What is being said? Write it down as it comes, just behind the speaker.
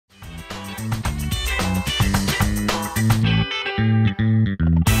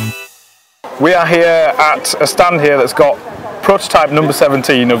We are here at a stand here that's got prototype number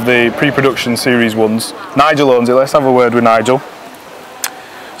 17 of the pre-production series ones. Nigel owns it. Let's have a word with Nigel.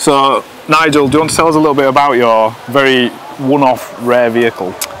 So, Nigel, do you want to tell us a little bit about your very one-off rare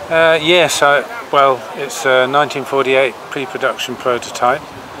vehicle? Yes, well, it's a 1948 pre-production prototype,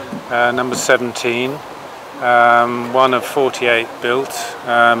 number 17, one of 48 built.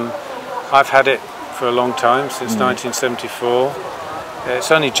 I've had it for a long time, since 1974.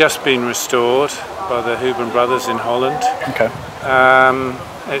 It's only just been restored by the Gribbin brothers in Holland. Okay.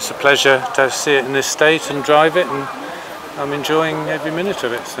 It's a pleasure to see it in this state and drive it, and I'm enjoying every minute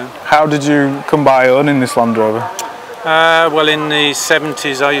of it. So. How did you come by owning this Land Rover? Well, in the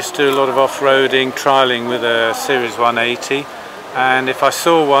 70s I used to do a lot of off-roading, trialling with a Series 180, and if I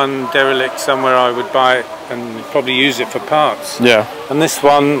saw one derelict somewhere I would buy it and probably use it for parts. Yeah. And this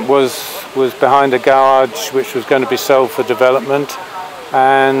one was behind a garage which was going to be sold for development,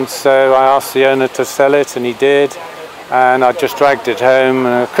 and so I asked the owner to sell it, and he did, and I just dragged it home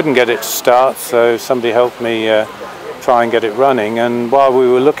and I couldn't get it to start, so somebody helped me try and get it running, and while we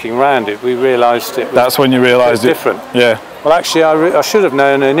were looking around it we realised it was That's when you realised it different. Yeah. Well, actually I should have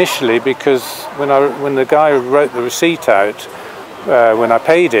known initially, because when the guy wrote the receipt out, when I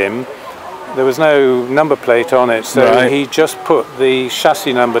paid him, there was no number plate on it, so he just put the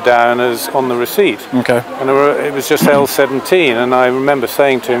chassis number down as on the receipt. Okay. And it was just L17, and I remember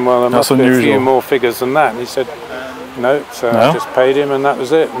saying to him, well, there must be a few more figures than that, and he said no, so I just paid him and that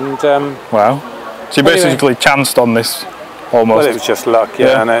was it. And wow. So you basically chanced on this, almost. Well, it was just luck,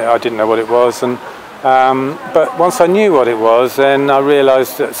 yeah. And I didn't know what it was, and but once I knew what it was, then I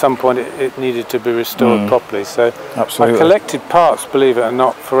realised at some point it needed to be restored properly. So I collected parts, believe it or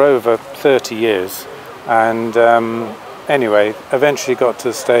not, for over 30 years, and anyway, eventually got to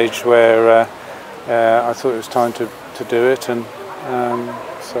the stage where I thought it was time to do it, and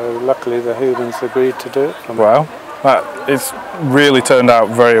so luckily the Gribbins agreed to do it for me. Wow. It's really turned out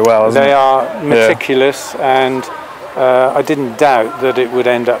very well, hasn't it? They are meticulous, and I didn't doubt that it would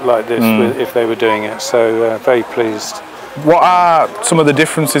end up like this if they were doing it, so very pleased. What are some of the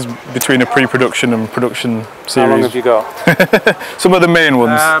differences between a pre-production and production series? How long have you got? Some of the main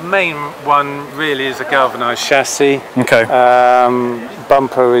ones. Main one really is a galvanised chassis. Okay.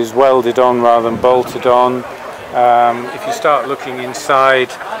 Bumper is welded on rather than bolted on. If you start looking inside,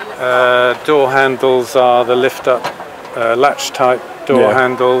 door handles are the lift-up latch type door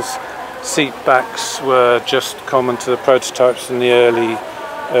handles. Seat backs were just common to the prototypes in the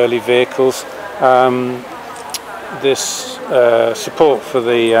early vehicles. This support for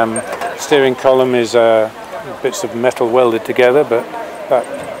the steering column is bits of metal welded together, but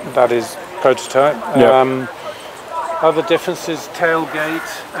that is prototype. Other differences: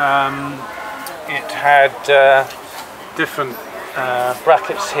 tailgate. It had different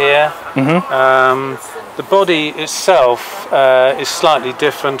brackets here. The body itself is slightly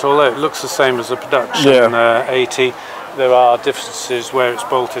different, although it looks the same as the production 80. There are differences where it's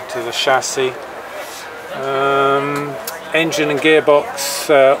bolted to the chassis. Engine and gearbox,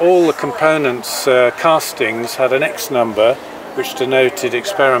 all the components, castings had an X number which denoted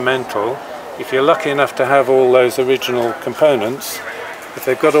experimental. If you're lucky enough to have all those original components, if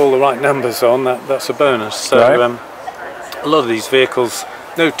they've got all the right numbers on, that's a bonus. So a lot of these vehicles,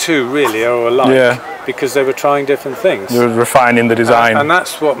 no two really are alike, because they were trying different things. They were refining the design. And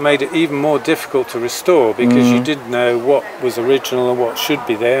that's what made it even more difficult to restore, because you didn't know what was original and what should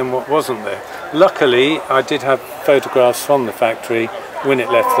be there and what wasn't there. Luckily, I did have photographs from the factory when it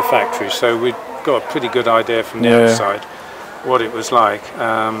left the factory, so we got a pretty good idea from the outside what it was like.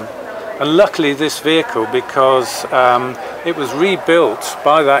 And luckily this vehicle, because it was rebuilt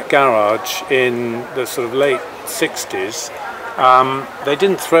by that garage in the sort of late 60s, they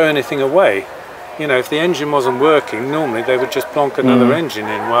didn't throw anything away. You know, if the engine wasn't working, normally they would just plonk another engine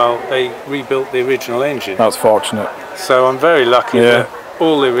in while they rebuilt the original engine. That's fortunate. So I'm very lucky that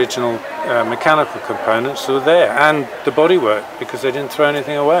all the original mechanical components were there, and the bodywork, because they didn't throw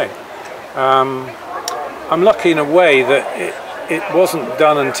anything away. I'm lucky in a way that it wasn't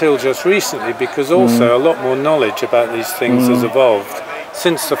done until just recently, because also a lot more knowledge about these things has evolved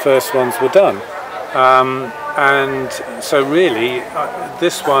since the first ones were done. And so really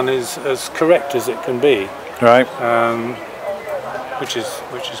this one is as correct as it can be, which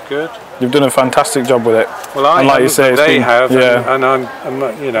is good. You've done a fantastic job with it. Well, I like you say, they have, and I'm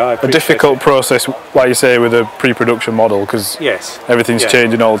you know, I a difficult process, like you say, with a pre-production model, because everything's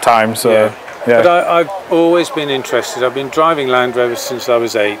changing all the time. So but I've always been interested. I've been driving Land Rovers since I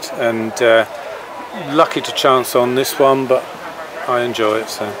was 8, and lucky to chance on this one, but I enjoy it.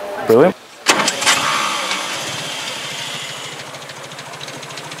 So brilliant.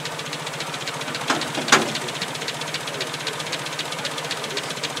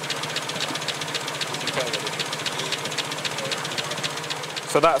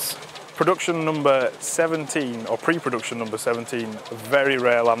 So that's production number 17, or pre-production number 17, a very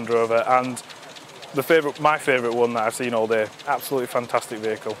rare Land Rover, and my favourite one that I've seen all day. Absolutely fantastic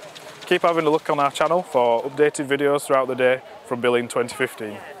vehicle. Keep having a look on our channel for updated videos throughout the day from Billing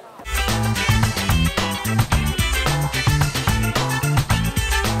 2015.